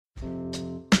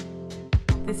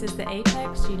This is the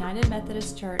Apex United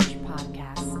Methodist Church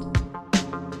podcast.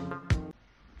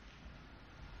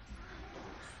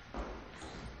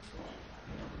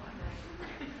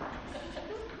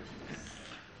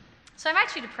 So I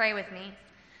invite you to pray with me.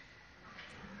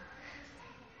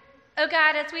 Oh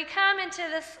God, as we come into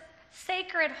this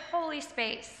sacred, holy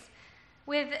space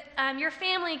with your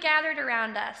family gathered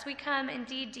around us, we come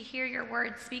indeed to hear your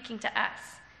words speaking to us.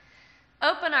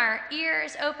 Open our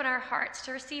ears, open our hearts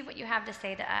to receive what you have to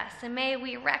say to us, and may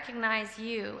we recognize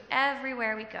you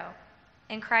everywhere we go.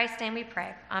 In Christ's name we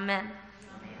pray. Amen.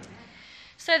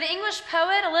 So the English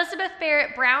poet Elizabeth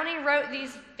Barrett Browning wrote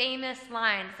these famous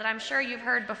lines that I'm sure you've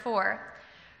heard before.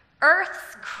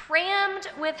 Earth's crammed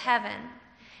with heaven,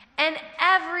 and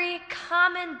every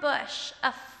common bush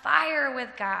afire with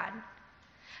God.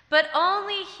 But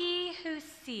only he who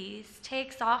sees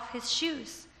takes off his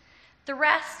shoes. The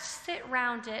rest sit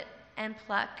round it and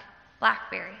pluck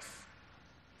blackberries.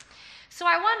 So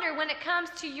I wonder, when it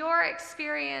comes to your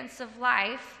experience of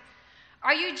life,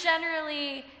 are you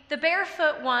generally the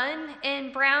barefoot one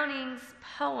in Browning's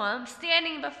poem,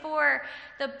 standing before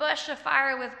the bush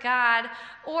afire with God,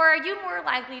 or are you more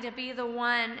likely to be the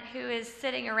one who is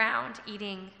sitting around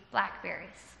eating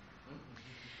blackberries?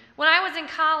 When I was in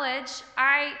college,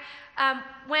 I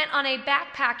went on a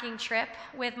backpacking trip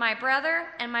with my brother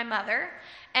and my mother,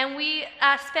 and we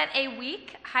spent a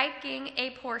week hiking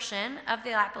a portion of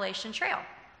the Appalachian Trail.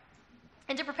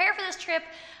 And to prepare for this trip,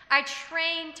 I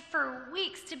trained for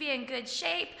weeks to be in good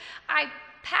shape. I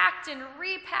packed and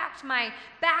repacked my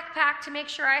backpack to make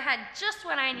sure I had just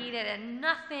what I needed and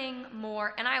nothing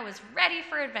more, and I was ready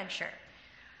for adventure,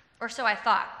 or so I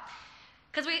thought.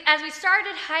 Because as we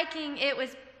started hiking, it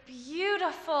was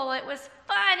beautiful, it was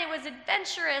fun, it was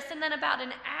adventurous, and then about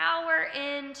an hour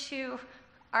into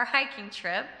our hiking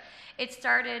trip, it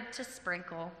started to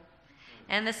sprinkle.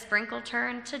 And the sprinkle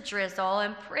turned to drizzle,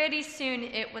 and pretty soon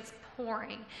it was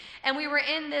pouring. And we were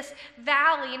in this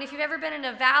valley, and if you've ever been in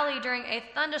a valley during a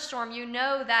thunderstorm, you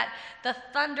know that the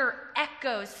thunder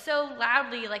echoes so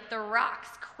loudly like the rocks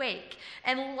quake.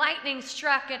 And lightning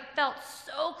struck, it felt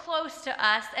so close to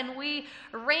us, and we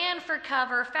ran for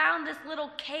cover, found this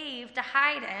little cave to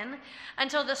hide in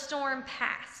until the storm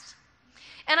passed.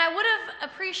 And I would have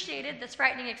appreciated this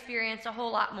frightening experience a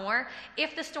whole lot more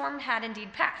if the storm had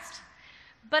indeed passed.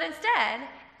 But instead,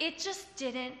 it just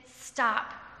didn't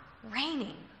stop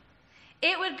raining.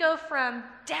 It would go from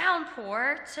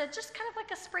downpour to just kind of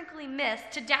like a sprinkly mist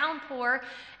to downpour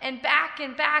and back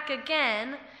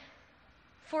again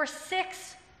for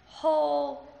 6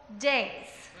 whole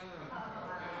days.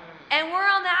 And we're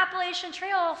on the Appalachian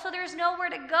Trail, so there's nowhere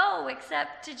to go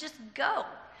except to just go.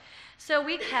 So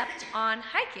we kept on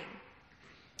hiking.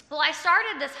 Well, I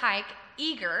started this hike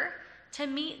eager to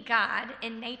meet God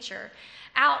in nature.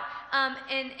 Out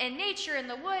in nature, in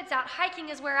the woods, out hiking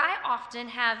is where I often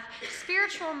have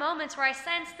spiritual moments where I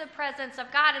sense the presence of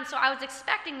God. And so I was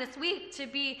expecting this week to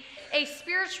be a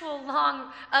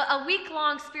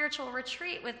week-long spiritual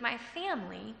retreat with my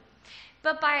family.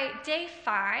 But by day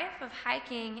 5 of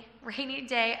hiking, rainy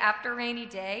day after rainy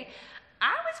day,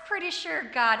 I was pretty sure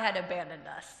God had abandoned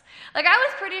us. I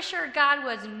was pretty sure God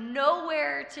was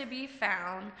nowhere to be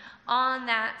found on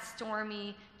that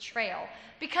stormy trail.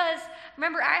 Because,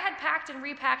 remember, I had packed and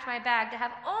repacked my bag to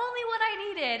have only what I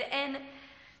needed, and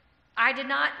I did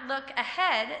not look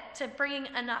ahead to bringing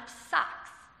enough socks.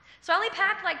 So I only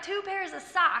packed 2 pairs of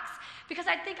socks because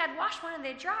I'd think I'd wash one and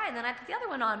they'd dry, and then I'd put the other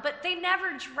one on, but they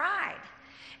never dried.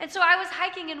 And so I was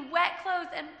hiking in wet clothes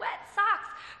and wet socks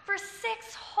for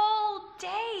 6 whole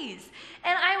days.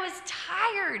 And I was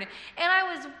tired, and I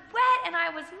was wet, and I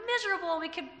was miserable, and we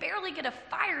could barely get a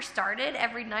fire started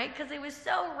every night because it was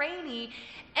so rainy,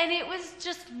 and it was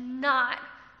just not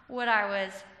what I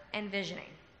was envisioning.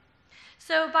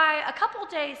 So by a couple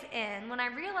days in, when I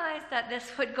realized that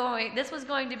this was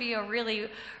going to be a really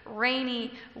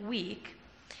rainy week,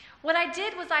 what I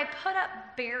did was I put up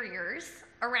barriers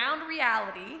around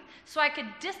reality so I could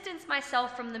distance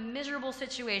myself from the miserable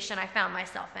situation I found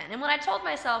myself in. And what I told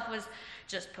myself was,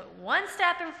 just put one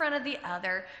step in front of the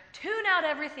other, tune out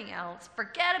everything else,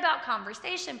 forget about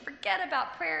conversation, forget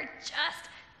about prayer, just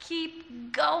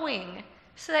keep going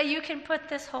so that you can put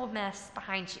this whole mess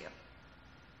behind you.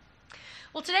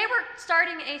 Well, today we're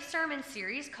starting a sermon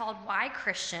series called Why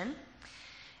Christian?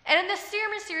 And in this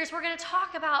sermon series, we're going to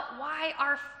talk about why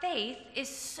our faith is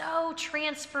so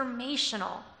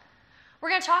transformational. We're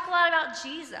going to talk a lot about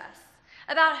Jesus,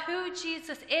 about who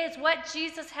Jesus is, what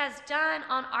Jesus has done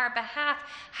on our behalf,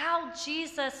 how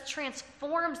Jesus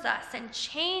transforms us and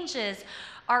changes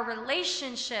our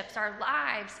relationships, our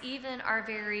lives, even our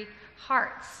very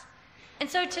hearts. And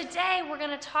so today we're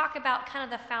going to talk about kind of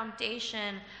the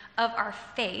foundation of our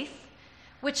faith,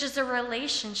 which is a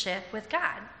relationship with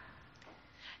God.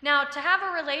 Now, to have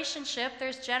a relationship,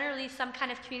 there's generally some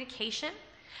kind of communication.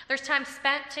 There's time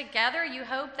spent together. You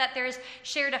hope that there's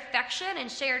shared affection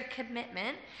and shared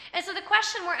commitment. And so the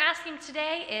question we're asking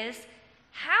today is,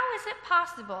 how is it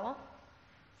possible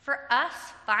for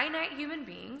us finite human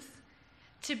beings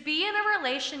to be in a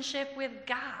relationship with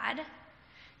God,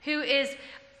 who is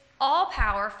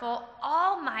all-powerful,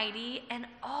 almighty, and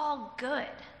all good?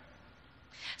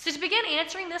 So to begin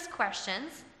answering these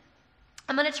questions,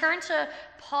 I'm going to turn to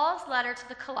Paul's letter to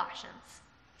the Colossians.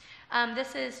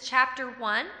 This is chapter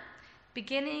 1,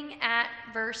 beginning at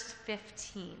verse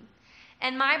 15.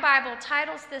 And my Bible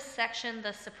titles this section,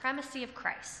 The Supremacy of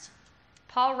Christ.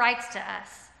 Paul writes to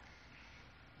us,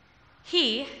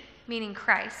 "He," meaning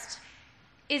Christ,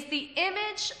 "is the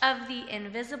image of the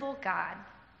invisible God,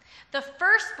 the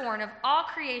firstborn of all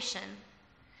creation.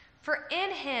 For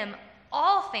in him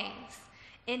all things,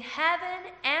 in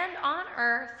heaven and on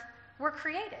earth, were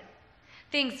created.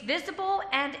 Things visible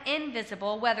and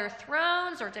invisible, whether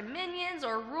thrones or dominions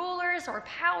or rulers or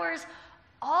powers,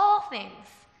 all things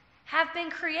have been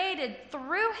created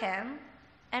through him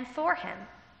and for him.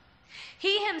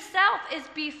 He himself is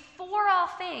before all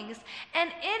things,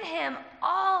 and in him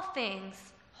all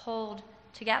things hold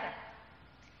together.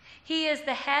 He is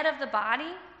the head of the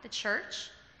body, the church.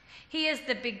 He is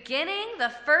the beginning, the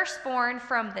firstborn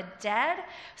from the dead,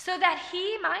 so that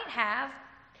he might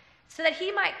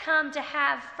come to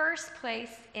have first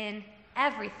place in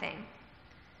everything.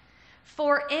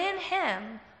 For in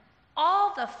him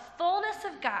all the fullness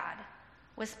of God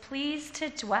was pleased to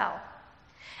dwell,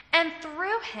 and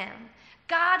through him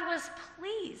God was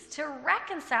pleased to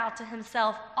reconcile to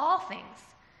himself all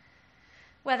things,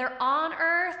 whether on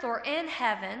earth or in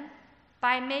heaven,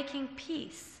 by making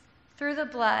peace through the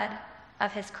blood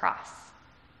of his cross."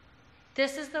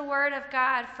 This is the word of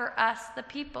God for us, the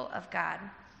people of God.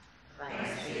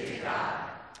 Thanks be to God.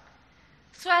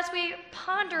 So as we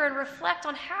ponder and reflect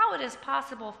on how it is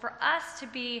possible for us to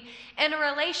be in a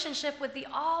relationship with the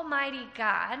Almighty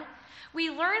God,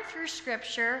 we learn through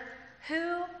Scripture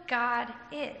who God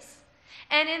is.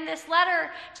 And in this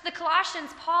letter to the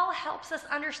Colossians, Paul helps us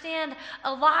understand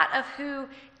a lot of who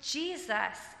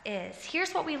Jesus is.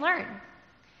 Here's what we learn.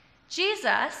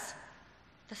 Jesus,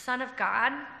 the Son of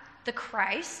God, the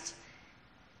Christ,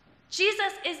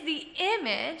 Jesus is the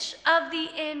image of the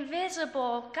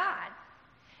invisible God.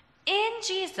 In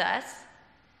Jesus,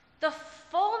 the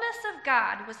fullness of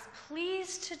God was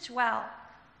pleased to dwell.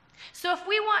 So if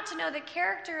we want to know the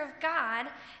character of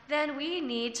God, then we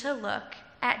need to look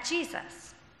at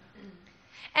Jesus.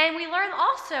 And we learn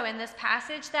also in this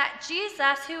passage that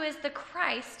Jesus, who is the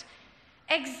Christ,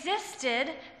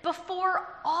 existed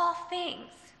before all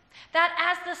things. That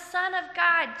as the Son of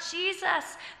God,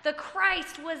 Jesus, the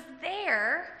Christ, was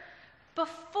there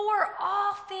before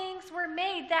all things were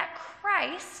made. That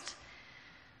Christ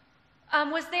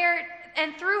was there,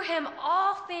 and through him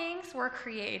all things were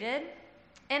created,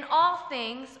 and all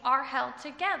things are held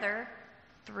together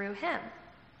through him.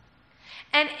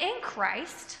 And in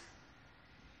Christ,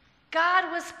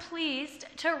 God was pleased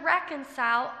to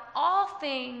reconcile all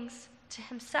things to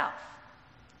himself.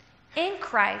 In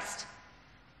Christ,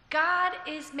 God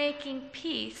is making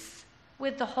peace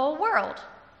with the whole world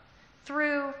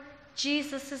through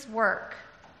Jesus' work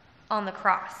on the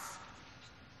cross.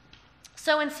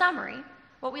 So in summary,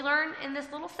 what we learn in this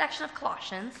little section of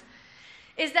Colossians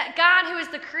is that God, who is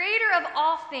the creator of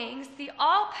all things, the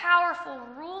all-powerful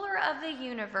ruler of the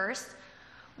universe,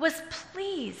 was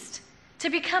pleased to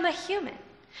become a human,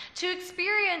 to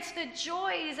experience the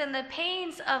joys and the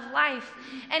pains of life,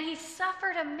 and he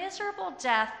suffered a miserable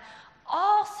death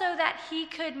all so that he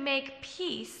could make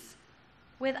peace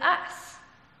with us.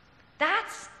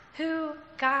 That's who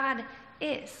God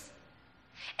is.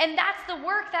 And that's the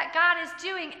work that God is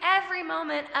doing every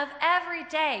moment of every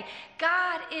day.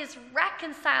 God is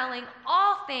reconciling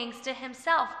all things to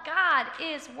himself. God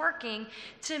is working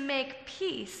to make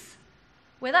peace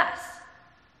with us.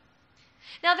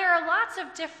 Now, there are lots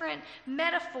of different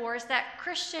metaphors that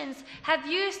Christians have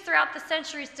used throughout the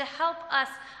centuries to help us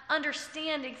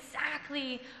understand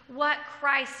exactly what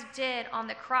Christ did on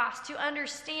the cross, to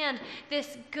understand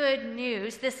this good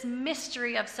news, this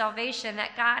mystery of salvation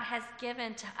that God has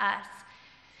given to us.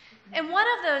 And one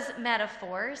of those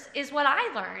metaphors is what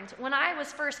I learned when I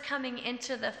was first coming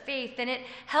into the faith, and it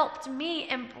helped me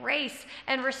embrace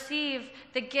and receive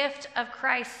the gift of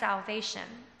Christ's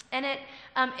salvation. And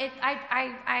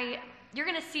you're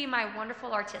going to see my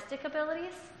wonderful artistic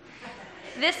abilities.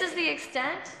 This is the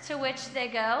extent to which they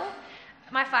go.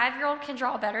 my 5-year-old can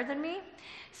draw better than me.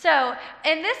 So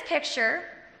in this picture,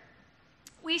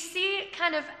 we see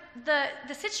kind of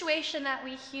the situation that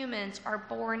we humans are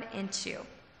born into.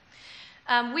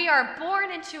 We are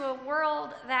born into a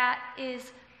world that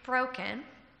is broken,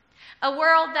 a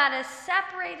world that is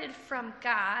separated from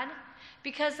God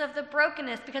because of the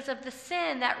brokenness, because of the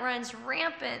sin that runs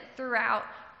rampant throughout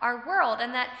our world,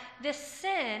 and that this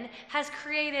sin has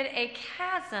created a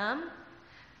chasm,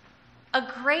 a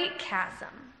great chasm,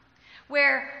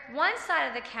 where one side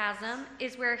of the chasm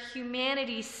is where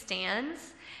humanity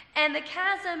stands, and the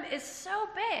chasm is so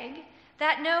big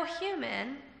that no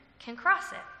human can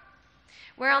cross it.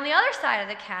 Where on the other side of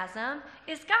the chasm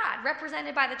is God,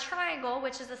 represented by the triangle,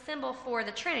 which is a symbol for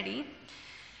the Trinity.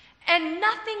 And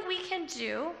nothing we can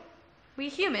do, we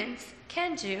humans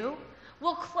can do,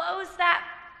 will close that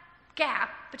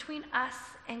gap between us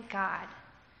and God.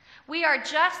 We are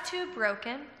just too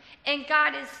broken, and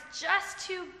God is just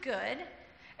too good,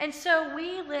 and so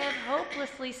we live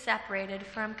hopelessly separated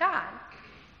from God.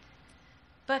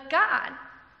 But God,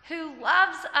 who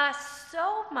loves us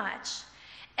so much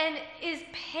and is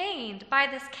pained by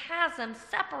this chasm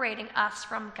separating us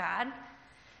from God,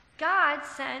 God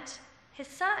sent his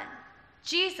Son,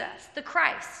 Jesus, the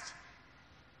Christ,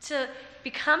 to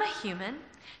become a human,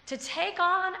 to take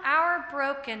on our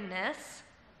brokenness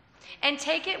and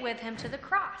take it with him to the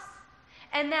cross.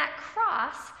 And that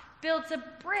cross builds a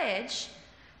bridge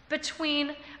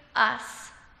between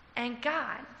us and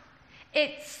God.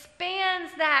 It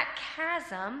spans that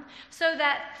chasm so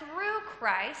that through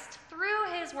Christ,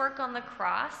 through his work on the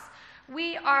cross,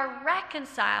 we are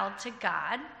reconciled to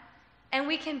God and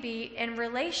we can be in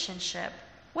relationship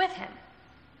with him.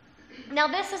 Now,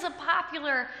 this is a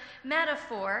popular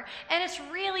metaphor, and it's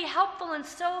really helpful in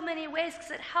so many ways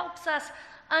because it helps us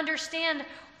understand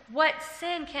what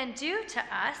sin can do to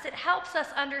us. It helps us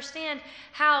understand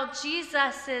how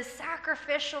Jesus'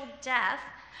 sacrificial death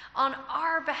on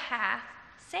our behalf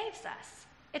saves us.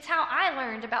 It's how I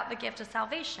learned about the gift of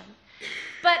salvation.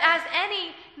 But as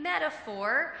any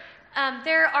metaphor,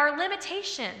 there are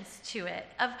limitations to it,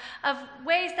 of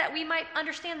ways that we might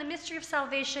understand the mystery of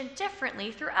salvation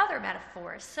differently through other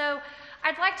metaphors. So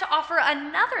I'd like to offer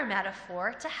another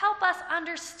metaphor to help us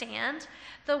understand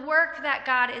the work that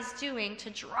God is doing to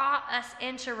draw us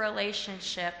into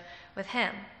relationship with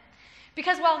him.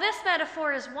 Because while this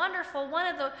metaphor is wonderful, one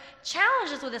of the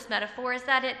challenges with this metaphor is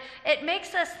that it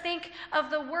makes us think of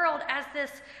the world as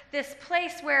this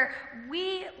place where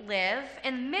we live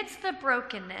amidst the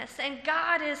brokenness and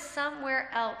God is somewhere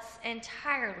else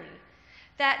entirely.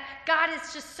 That God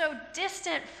is just so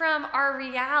distant from our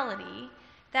reality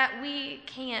that we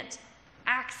can't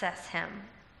access him.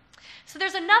 So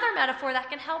there's another metaphor that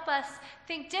can help us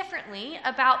think differently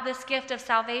about this gift of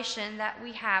salvation that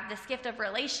we have, this gift of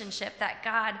relationship that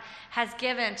God has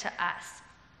given to us.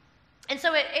 And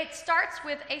so it starts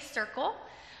with a circle.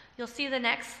 You'll see the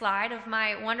next slide of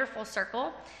my wonderful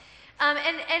circle. And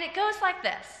it goes like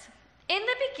this. In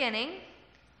the beginning,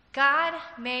 God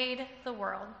made the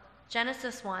world.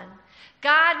 Genesis 1.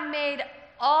 God made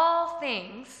all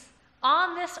things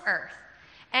on this earth,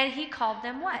 and he called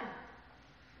them what?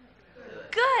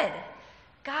 Good.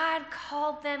 God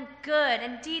called them good.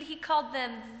 Indeed, he called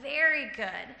them very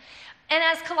good. And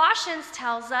as Colossians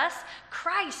tells us,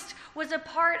 Christ was a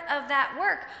part of that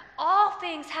work. All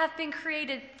things have been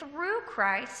created through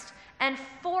Christ and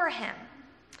for him.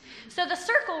 So the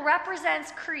circle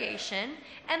represents creation,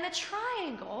 and the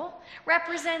triangle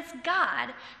represents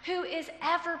God, who is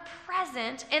ever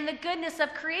present in the goodness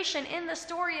of creation. In the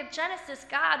story of Genesis,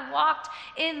 God walked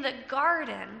in the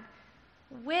garden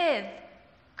with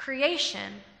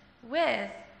creation, with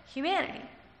humanity.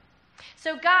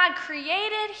 So God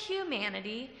created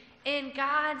humanity in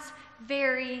God's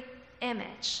very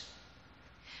image.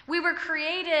 We were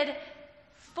created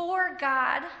for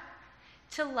God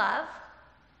to love,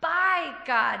 by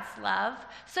God's love,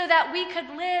 so that we could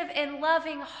live in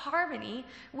loving harmony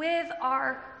with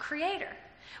our Creator.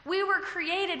 We were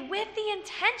created with the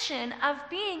intention of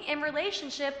being in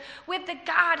relationship with the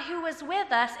God who was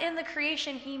with us in the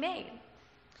creation he made.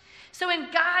 So in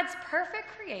God's perfect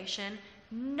creation,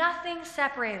 nothing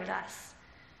separated us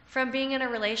from being in a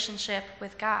relationship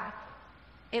with God.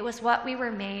 It was what we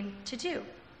were made to do.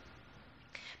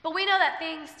 But we know that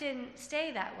things didn't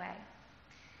stay that way.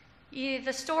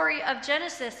 The story of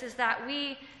Genesis is that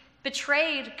we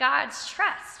betrayed God's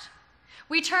trust.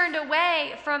 We turned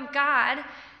away from God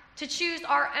to choose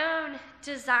our own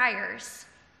desires.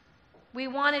 We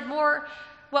wanted more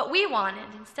what we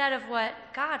wanted instead of what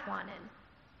God wanted.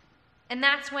 And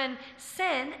that's when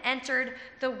sin entered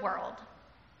the world.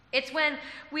 It's when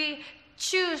we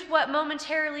choose what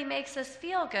momentarily makes us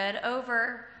feel good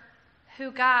over who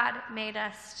God made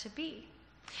us to be.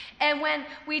 And when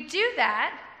we do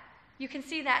that, you can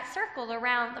see that circle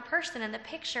around the person in the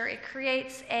picture. It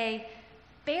creates a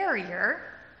barrier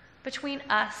between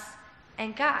us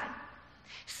and God.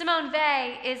 Simone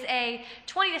Weil is a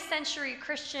 20th century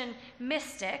Christian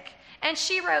mystic, and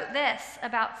she wrote this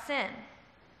about sin.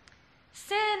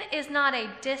 Sin is not a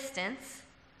distance.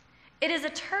 It is a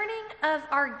turning of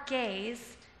our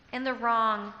gaze in the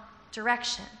wrong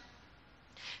direction.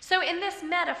 So in this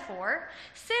metaphor,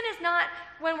 sin is not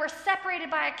when we're separated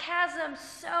by a chasm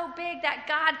so big that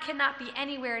God cannot be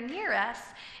anywhere near us.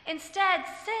 Instead,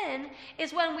 sin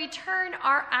is when we turn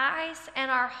our eyes and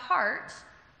our heart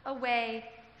away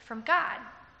from God.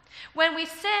 When we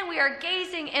sin, we are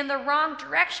gazing in the wrong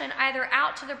direction, either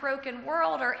out to the broken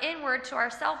world or inward to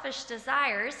our selfish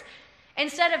desires,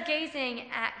 instead of gazing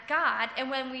at God. And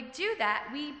when we do that,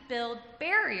 we build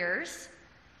barriers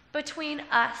between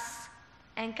us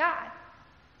and God.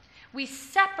 We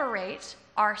separate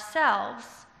ourselves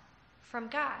from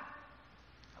God.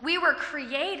 We were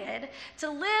created to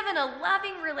live in a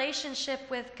loving relationship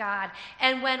with God,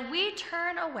 and when we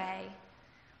turn away,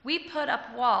 we put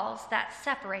up walls that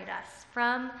separate us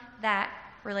from that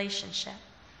relationship.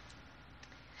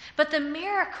 But the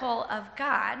miracle of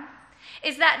God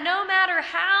is that no matter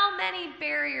how many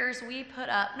barriers we put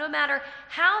up, no matter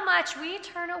how much we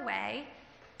turn away,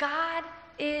 God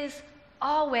is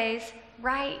always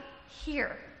right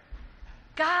here.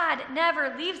 God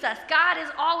never leaves us. God is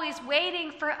always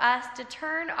waiting for us to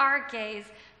turn our gaze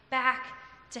back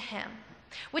to Him,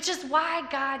 which is why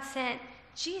God sent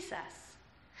Jesus.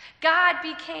 God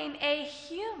became a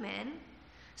human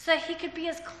so that He could be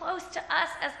as close to us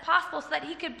as possible, so that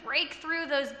He could break through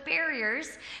those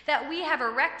barriers that we have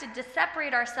erected to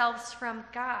separate ourselves from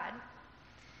God.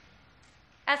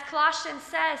 As Colossians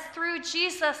says, through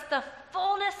Jesus, the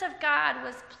fullness of God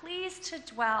was pleased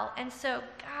to dwell, and so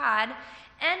God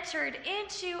entered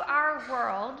into our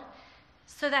world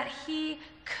so that He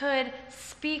could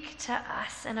speak to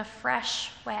us in a fresh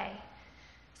way,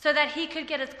 so that He could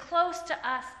get as close to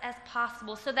us as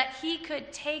possible, so that He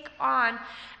could take on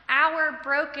our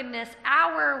brokenness,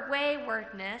 our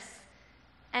waywardness,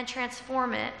 and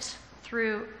transform it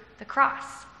through the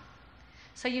cross.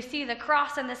 So you see the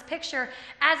cross in this picture.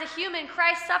 As a human,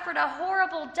 Christ suffered a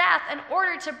horrible death in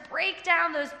order to break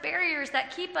down those barriers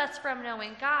that keep us from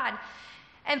knowing God.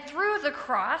 And through the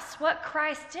cross, what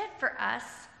Christ did for us,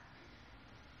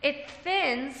 it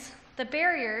thins the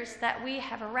barriers that we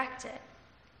have erected.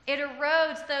 It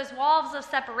erodes those walls of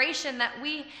separation that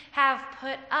we have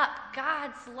put up.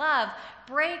 God's love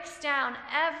breaks down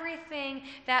everything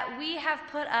that we have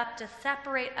put up to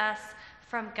separate us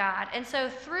from God. And so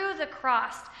through the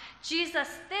cross, Jesus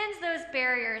thins those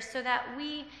barriers so that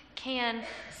we can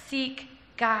seek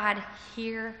God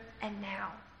here and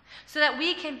now, so that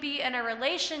we can be in a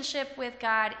relationship with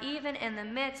God even in the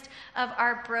midst of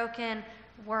our broken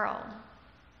world.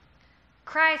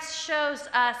 Christ shows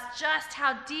us just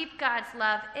how deep God's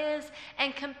love is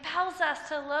and compels us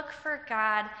to look for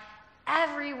God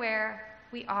everywhere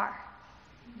we are,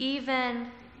 even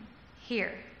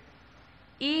here,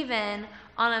 even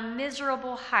on a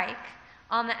miserable hike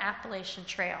on the Appalachian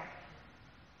Trail.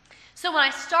 So when I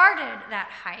started that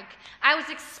hike, I was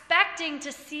expecting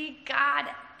to see God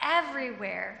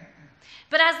everywhere.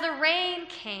 But as the rain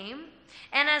came,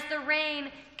 and as the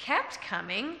rain kept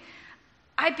coming,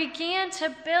 I began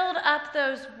to build up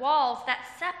those walls that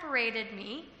separated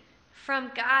me from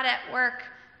God at work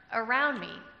around me.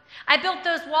 I built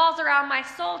those walls around my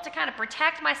soul to kind of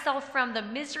protect myself from the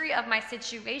misery of my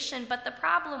situation, but the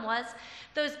problem was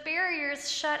those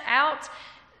barriers shut out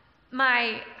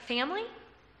my family.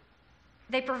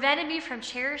 They prevented me from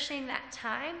cherishing that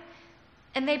time,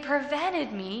 and they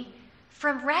prevented me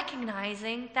from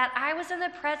recognizing that I was in the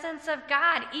presence of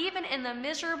God, even in the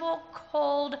miserable,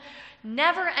 cold,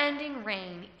 never-ending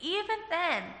rain. Even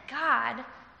then, God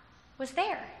was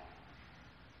there.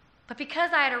 But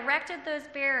because I had erected those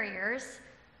barriers,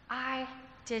 I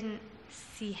didn't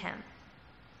see Him.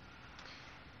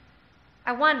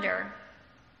 I wonder,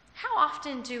 how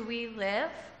often do we live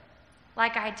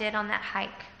like I did on that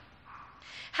hike?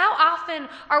 How often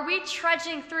are we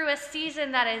trudging through a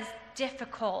season that is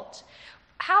difficult?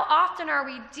 How often are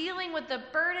we dealing with the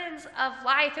burdens of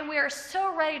life and we are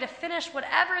so ready to finish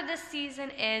whatever this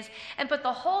season is and put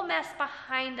the whole mess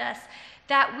behind us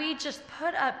that we just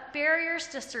put up barriers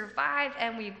to survive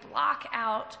and we block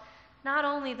out not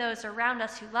only those around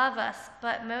us who love us,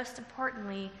 but most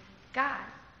importantly, God.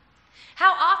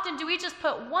 How often do we just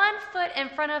put one foot in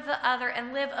front of the other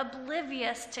and live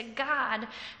oblivious to God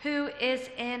who is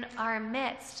in our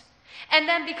midst? And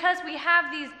then because we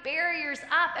have these barriers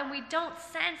up and we don't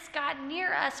sense God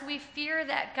near us, we fear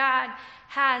that God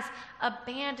has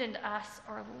abandoned us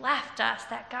or left us,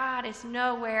 that God is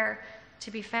nowhere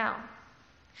to be found.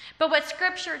 But what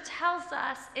Scripture tells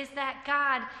us is that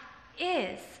God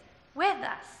is with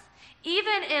us.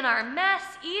 Even in our mess,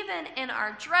 even in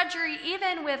our drudgery,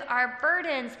 even with our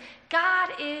burdens, God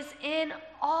is in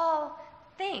all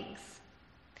things.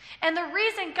 And the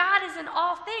reason God is in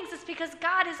all things is because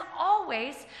God is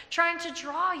always trying to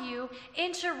draw you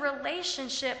into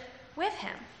relationship with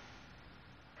Him.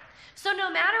 So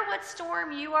no matter what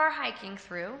storm you are hiking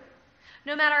through,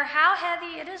 no matter how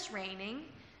heavy it is raining,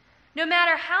 no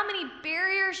matter how many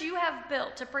barriers you have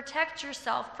built to protect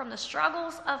yourself from the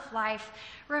struggles of life,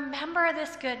 remember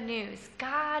this good news.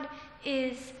 God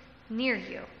is near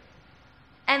you.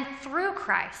 And through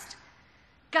Christ,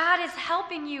 God is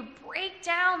helping you break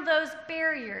down those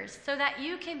barriers so that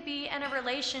you can be in a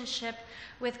relationship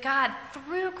with God.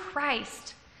 Through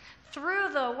Christ,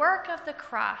 through the work of the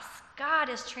cross, God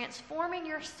is transforming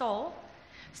your soul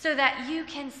so that you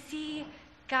can see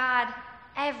God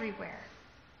everywhere.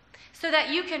 So that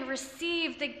you can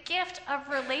receive the gift of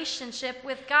relationship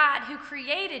with God who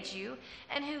created you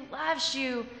and who loves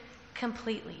you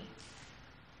completely.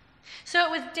 So it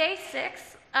was day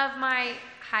 6 of my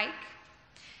hike.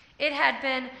 It had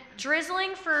been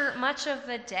drizzling for much of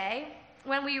the day.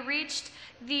 When we reached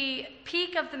the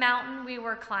peak of the mountain we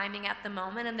were climbing at the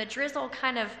moment, and the drizzle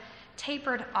kind of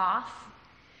tapered off,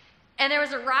 and there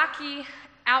was a rocky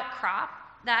outcrop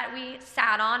that we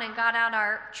sat on and got out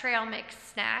our trail mix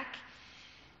snack.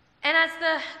 And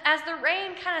as the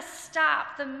rain kind of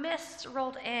stopped, the mist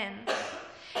rolled in.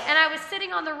 And I was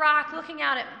sitting on the rock looking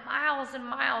out at miles and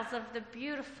miles of the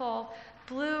beautiful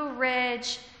Blue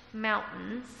Ridge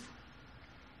Mountains.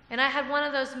 And I had one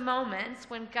of those moments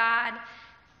when God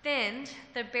thinned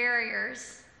the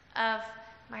barriers of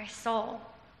my soul.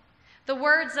 The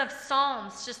words of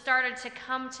Psalms just started to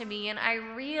come to me, and I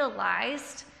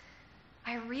realized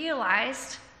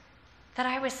that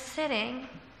I was sitting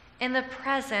in the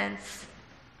presence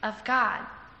of God.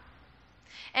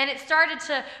 And it started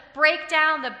to break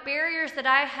down the barriers that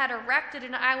I had erected,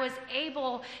 and I was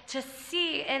able to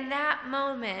see in that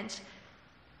moment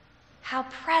how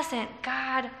present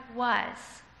God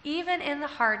was, even in the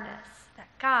hardness, that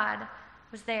God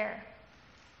was there.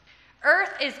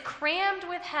 Earth is crammed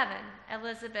with heaven,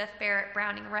 Elizabeth Barrett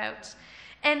Browning wrote,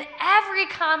 and every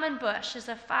common bush is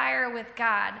afire with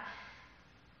God,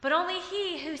 but only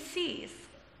he who sees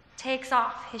takes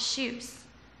off his shoes.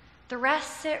 The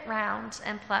rest sit round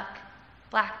and pluck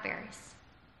blackberries.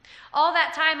 All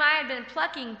that time I had been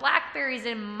plucking blackberries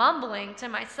and mumbling to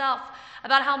myself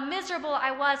about how miserable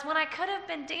I was when I could have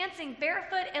been dancing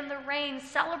barefoot in the rain,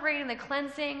 celebrating the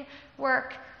cleansing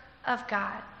work of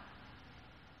God.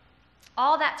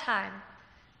 All that time,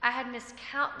 I had missed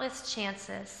countless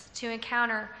chances to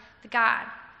encounter the God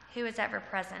who is ever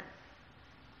present.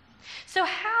 So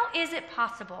how is it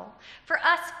possible for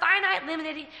us finite,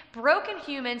 limited, broken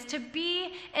humans to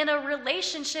be in a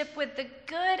relationship with the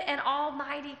good and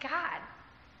almighty God?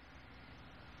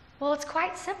 Well, it's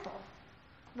quite simple.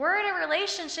 We're in a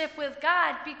relationship with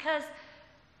God because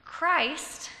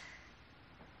Christ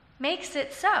makes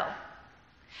it so.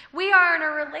 We are in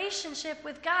a relationship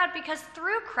with God because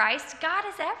through Christ, God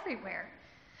is everywhere.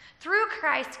 Through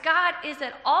Christ, God is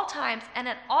at all times and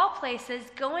at all places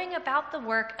going about the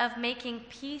work of making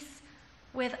peace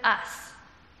with us.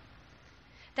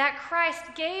 That Christ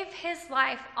gave his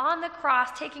life on the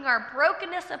cross, taking our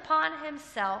brokenness upon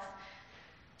himself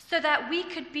so that we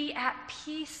could be at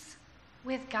peace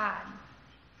with God.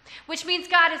 Which means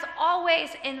God is always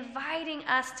inviting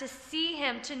us to see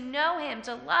him, to know him,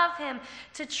 to love him,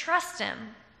 to trust him.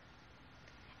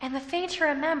 And the thing to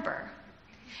remember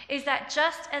is that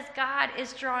just as God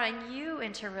is drawing you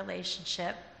into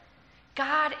relationship,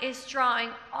 God is drawing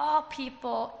all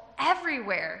people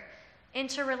everywhere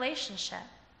into relationship.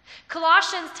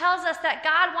 Colossians tells us that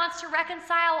God wants to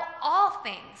reconcile all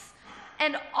things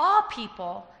and all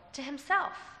people to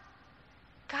himself.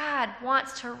 God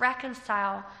wants to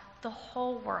reconcile the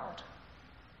whole world.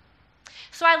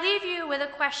 So I leave you with a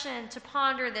question to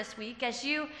ponder this week as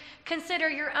you consider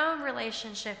your own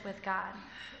relationship with God.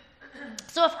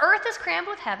 So if earth is crammed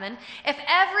with heaven, if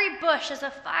every bush is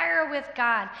afire with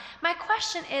God, my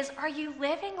question is, are you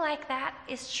living like that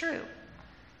is true?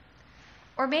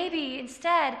 Or maybe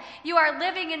instead, you are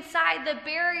living inside the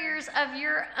barriers of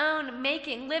your own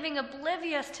making, living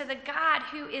oblivious to the God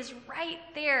who is right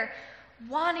there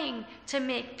wanting to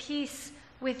make peace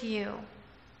with you.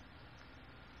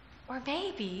 Or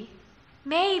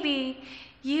maybe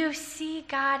you see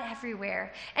God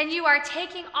everywhere, and you are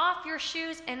taking off your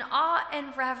shoes in awe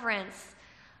and reverence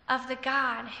of the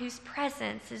God whose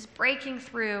presence is breaking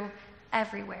through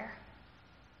everywhere.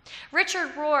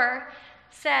 Richard Rohr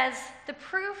says, the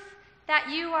proof that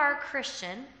you are a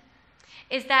Christian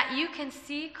is that you can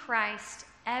see Christ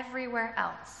everywhere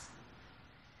else.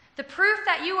 The proof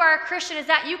that you are a Christian is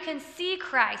that you can see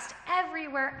Christ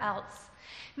everywhere else.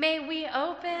 May we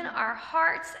open our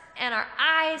hearts and our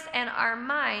eyes and our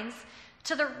minds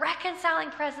to the reconciling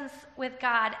presence with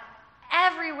God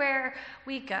everywhere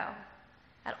we go,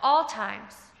 at all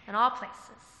times and all places.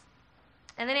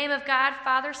 In the name of God,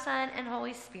 Father, Son, and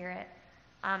Holy Spirit,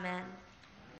 amen.